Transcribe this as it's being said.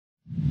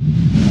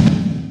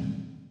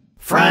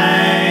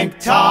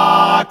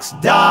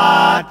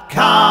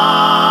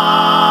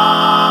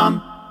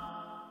franktalks.com.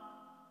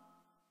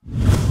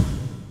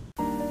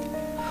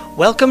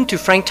 Welcome to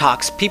Frank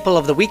Talks People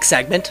of the Week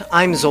segment.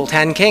 I'm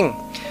Zoltan King.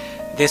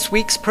 This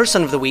week's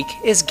Person of the Week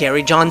is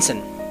Gary Johnson.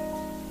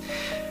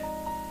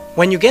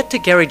 When you get to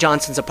Gary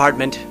Johnson's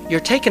apartment, you're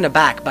taken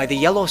aback by the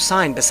yellow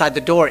sign beside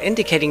the door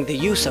indicating the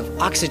use of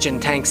oxygen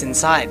tanks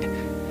inside.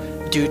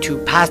 Due to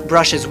past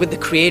brushes with the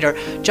creator,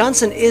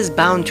 Johnson is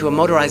bound to a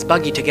motorized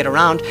buggy to get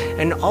around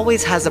and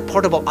always has a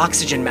portable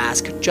oxygen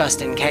mask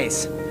just in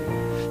case.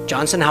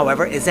 Johnson,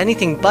 however, is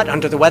anything but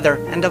under the weather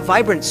and a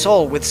vibrant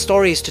soul with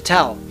stories to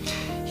tell.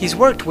 He's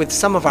worked with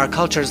some of our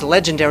culture's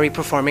legendary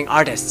performing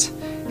artists.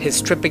 His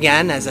trip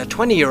began as a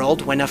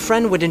 20-year-old when a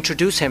friend would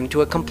introduce him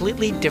to a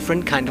completely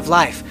different kind of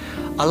life.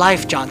 A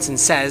life, Johnson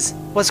says,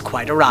 was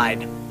quite a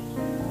ride.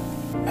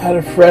 I had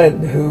a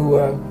friend who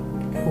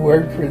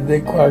worked for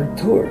Dick Clark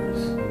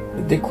Tours.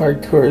 The Dick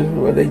Clark Tours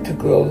where they took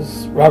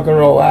those rock and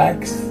roll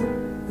acts,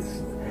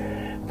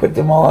 put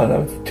them all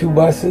on two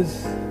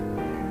buses,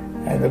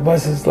 and the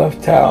buses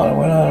left town and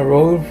went on a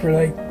road for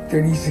like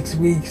 36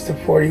 weeks to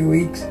 40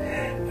 weeks.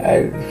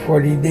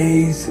 40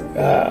 days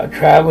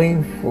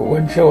traveling for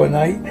one show a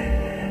night,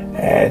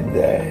 and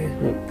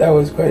that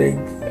was quite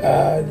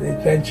an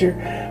adventure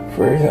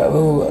for a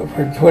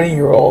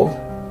 20-year-old.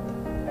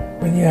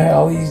 When you had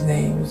all these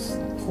names,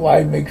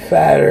 Clyde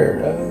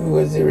McFadder, who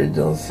was the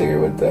original singer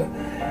with the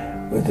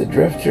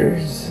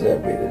Drifters,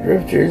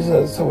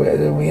 so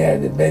then we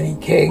had the Benny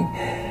King,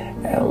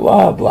 and a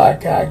lot of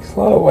black acts, a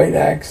lot of white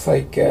acts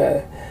like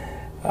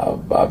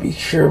Bobby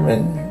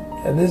Sherman.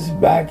 And this is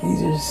back,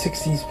 these are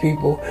 60s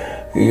people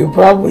who you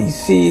probably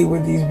see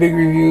with these big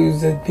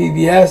reviews that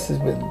PBS has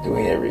been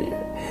doing every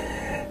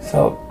year.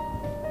 So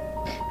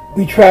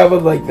we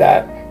traveled like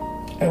that,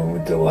 and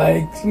with the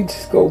legs, you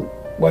just go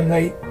one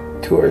night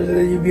tours, and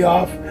then you'd be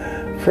off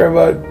for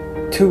about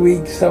 2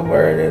 weeks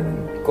somewhere, and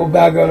then go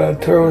back on a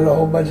tour with a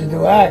whole bunch of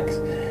new acts.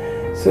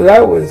 So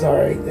that was all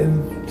right.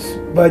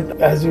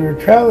 But as we were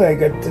traveling, I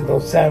got to know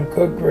Sam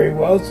Cooke very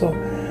well, so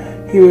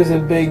he was a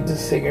big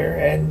singer,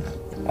 and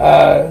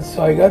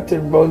so I got to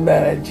road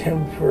manage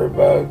him for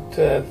about,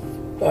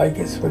 I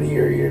guess, about a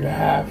year and a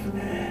half.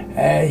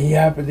 And he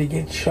happened to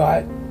get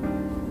shot.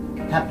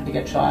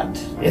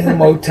 In a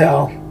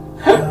motel.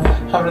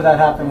 How did that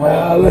happen?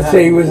 Let's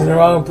say he was in the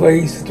wrong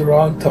place at the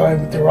wrong time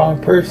with the wrong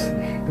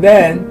person.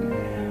 Then,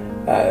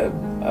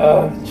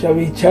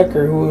 Chubby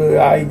Checker, who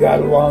I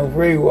got along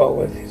very well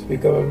with, he's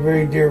become a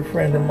very dear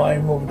friend of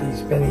mine over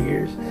these many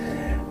years.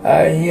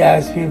 He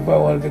asked me if I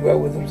wanted to go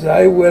out with him. So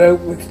I went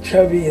out with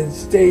Chubby and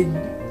stayed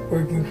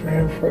working for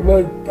him for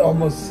about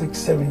almost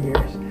 6-7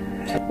 years.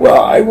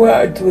 Well, I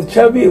went with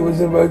Chubby, it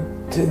was about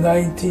to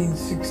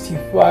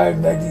 1965,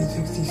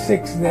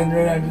 1966, and then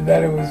right after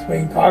that it was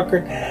Wayne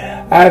Cochran.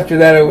 After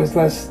that it was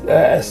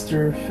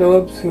Esther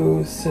Phillips,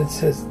 who since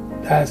has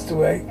passed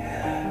away.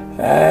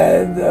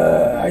 And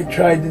I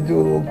tried to do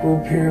a little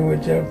group here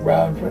with Jeff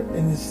Brown.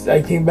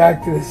 I came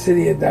back to the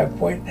city at that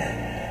point.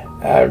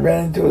 I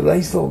ran into a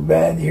nice little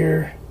band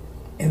here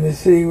in the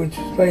city, which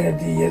was playing at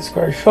the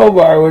Escar Show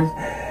Bar, which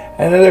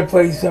another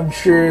place I'm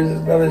sure is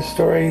another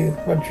story,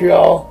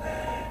 Montreal,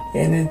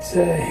 in its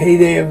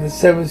heyday of the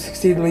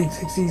late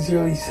 60s,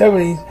 early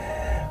 70s.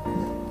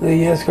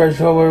 The Escar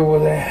Show Bar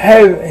was a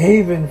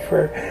haven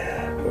for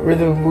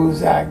rhythm and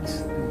blues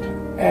acts,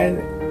 and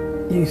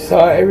you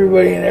saw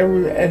everybody and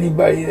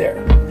anybody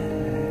there.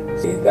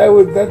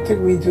 That took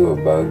me to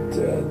about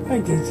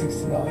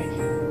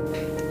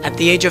 1969. At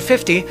the age of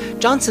 50,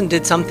 Johnson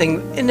did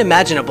something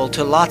unimaginable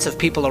to lots of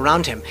people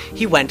around him.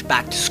 He went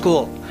back to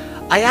school.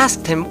 I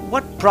asked him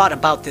what brought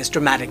about this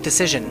dramatic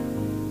decision.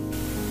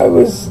 I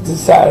was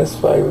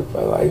dissatisfied with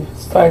my life.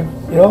 It's time,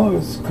 I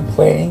was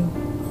complaining,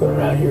 going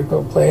around here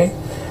complaining,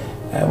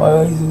 and my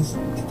wife says,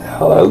 "Get the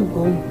hell out,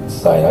 go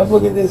sign up,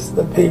 look at this in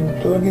the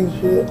paper, look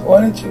at this, why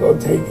don't you go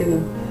take it?"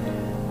 And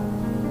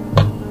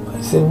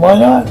I said, "Why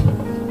not?"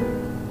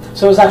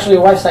 So it was actually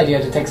your wife's idea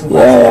to take some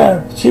classes?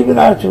 Yeah, she's been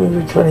after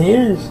me for 20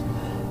 years.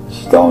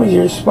 She told me,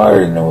 "You're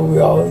smarter than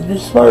you're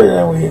smarter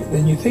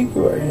than you think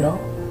you are,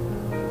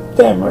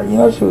 Damn right,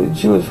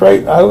 she was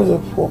right. I was a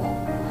fool.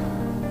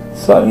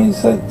 So I mean,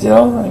 it's like,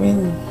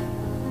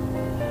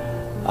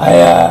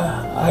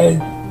 I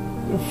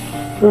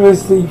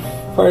frivolously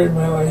farted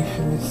my life,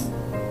 and just,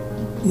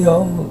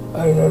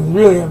 I was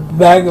really a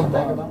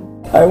vagabond.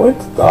 I went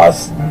to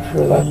Dawson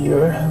for that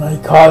year, and I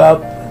caught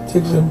up,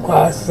 took some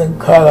classes, and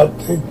caught up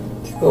to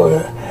go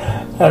to.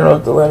 I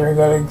wrote the letter,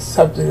 got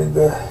accepted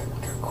into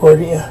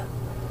Concordia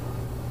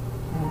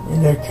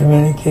in their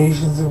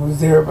communications. It was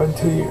there about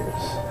 2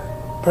 years.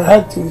 But I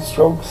had 2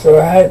 strokes, so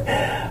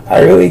I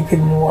really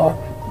couldn't walk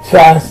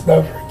fast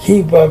enough or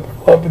keep up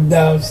and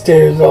down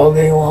stairs all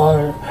day long,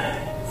 or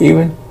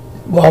even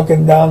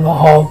walking down the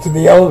hall to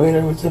the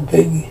elevator was a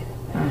big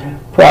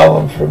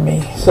problem for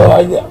me. So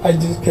I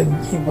just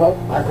couldn't keep up.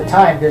 At the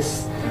time,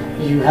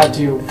 you had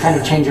to kind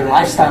of change your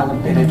lifestyle a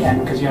bit again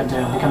because you had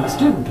to become a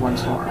student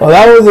once more. Well,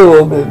 that was a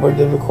little bit more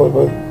difficult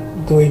about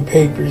doing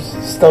papers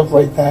and stuff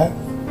like that.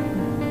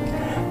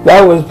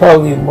 That was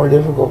probably more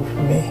difficult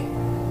for me.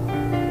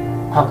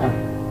 How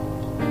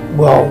come?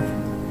 Well,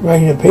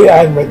 writing a paper, I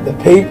hadn't written the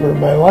paper in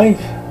my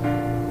life.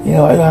 You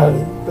know,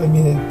 I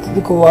mean, it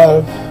took a lot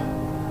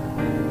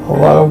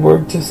of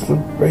work just to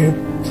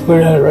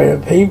learn how to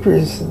write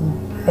papers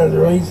and learn how to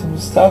write some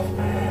stuff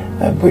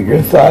and put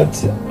your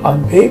thoughts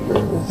on paper.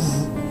 It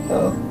was, you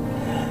know,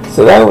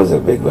 so that was a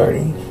big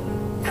learning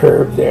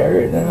curve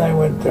there. And then I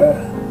went,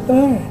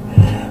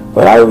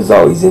 but I was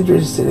always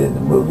interested in the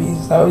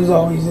movies. I was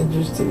always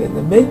interested in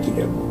the making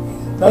of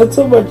movies. Not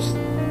so much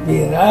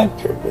being an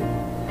actor,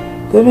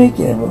 but the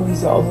making of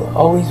movies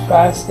always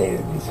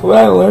fascinated me. So when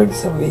I learned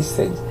some of these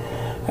things,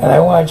 and I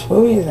watch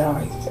movies now,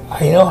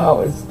 I know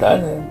how it's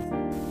done.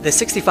 The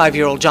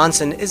 65-year-old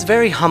Johnson is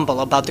very humble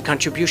about the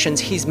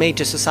contributions he's made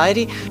to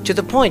society, to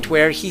the point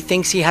where he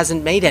thinks he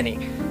hasn't made any.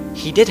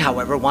 He did,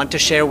 however, want to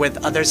share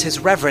with others his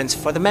reverence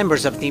for the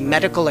members of the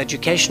medical,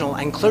 educational,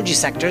 and clergy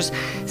sectors,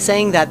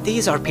 saying that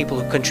these are people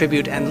who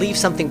contribute and leave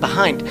something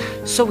behind,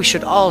 so we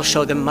should all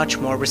show them much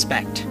more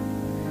respect.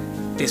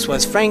 This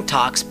was Frank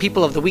Talks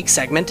People of the Week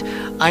segment.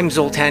 I'm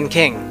Zoltan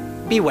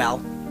King. Be well.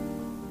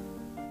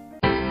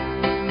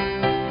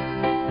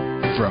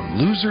 From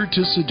Loser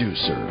to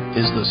Seducer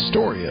is the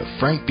story of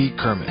Frank B.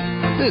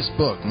 Kerman. This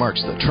book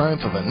marks the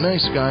triumph of a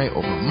nice guy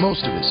over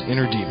most of his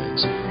inner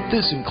demons.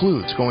 This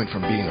includes going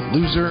from being a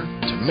loser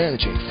to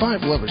managing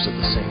 5 lovers at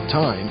the same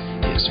time,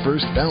 his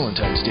first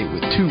Valentine's date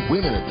with 2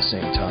 women at the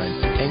same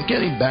time, and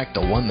getting back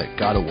the one that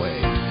got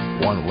away.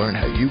 Want to learn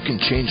how you can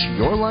change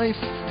your life?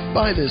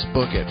 Buy this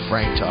book at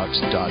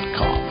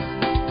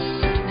franktalks.com.